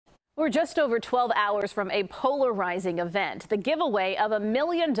We're just over 12 hours from a polarizing event, the giveaway of $1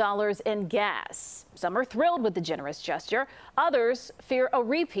 million in gas. Some are thrilled with the generous gesture. Others fear a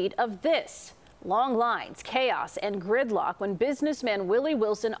repeat of this. Long lines, chaos, and gridlock when businessman Willie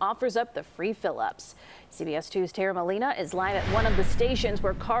Wilson offers up the free fill-ups. CBS 2's Tara Molina is live at one of the stations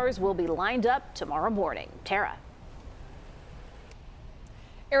where cars will be lined up tomorrow morning. Tara.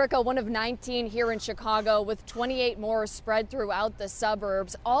 Erica, one of 19 here in Chicago, with 28 more spread throughout the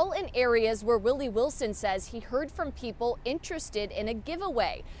suburbs, all in areas where Willie Wilson says he heard from people interested in a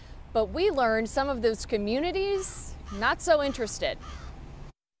giveaway. But we learned some of those communities not so interested.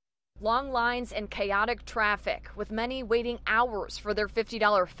 Long lines and chaotic traffic, with many waiting hours for their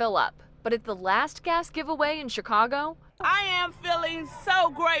 $50 fill-up. But at the last gas giveaway in Chicago, I am feeling so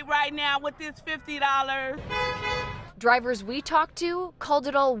great right now with this $50. Drivers we talked to called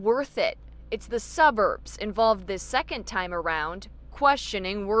it all worth it. It's the suburbs involved this second time around,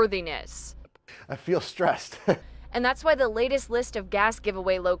 questioning worthiness. I feel stressed. And that's why the latest list of gas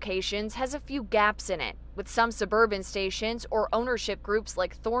giveaway locations has a few gaps in it, with some suburban stations or ownership groups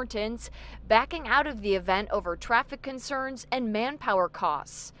like Thornton's backing out of the event over traffic concerns and manpower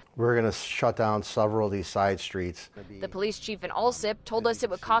costs. We're going to shut down several of these side streets. The police chief in Alsip told us it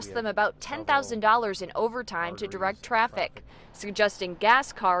would cost them about $10,000 in overtime to direct traffic, suggesting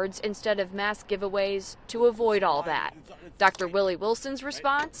gas cards instead of mass giveaways to avoid all that. Dr. Willie Wilson's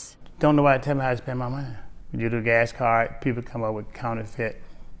response? Don't nobody tell me how to spend my money. You do a gas card, people come up with counterfeit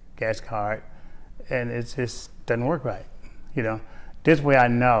gas card, and it just doesn't work right. You know, this way I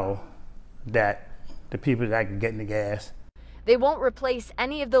know that the people that can get in the gas. They won't replace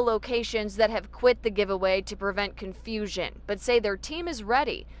any of the locations that have quit the giveaway to prevent confusion, but say their team is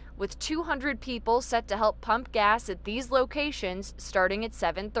ready, with 200 people set to help pump gas at these locations starting at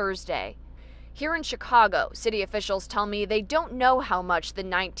 7 Thursday. Here in Chicago, city officials tell me they don't know how much the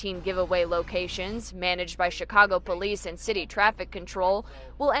 19 giveaway locations, managed by Chicago Police and City Traffic Control,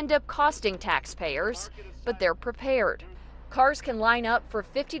 will end up costing taxpayers, but they're prepared. Cars can line up for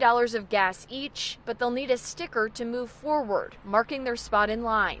 $50 of gas each, but they'll need a sticker to move forward, marking their spot in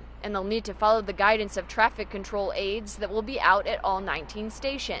line. And they'll need to follow the guidance of traffic control aides that will be out at all 19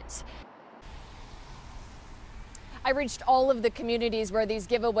 stations. I reached all of the communities where these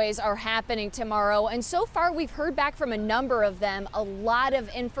giveaways are happening tomorrow, and so far we've heard back from a number of them, a lot of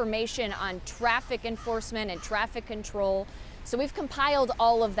information on traffic enforcement and traffic control. So we've compiled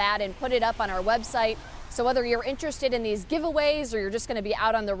all of that and put it up on our website. So whether you're interested in these giveaways or you're just going to be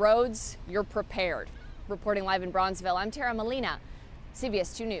out on the roads, you're prepared. Reporting live in Bronzeville, I'm Tara Molina,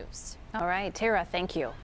 CBS 2 News. All right, Tara, thank you.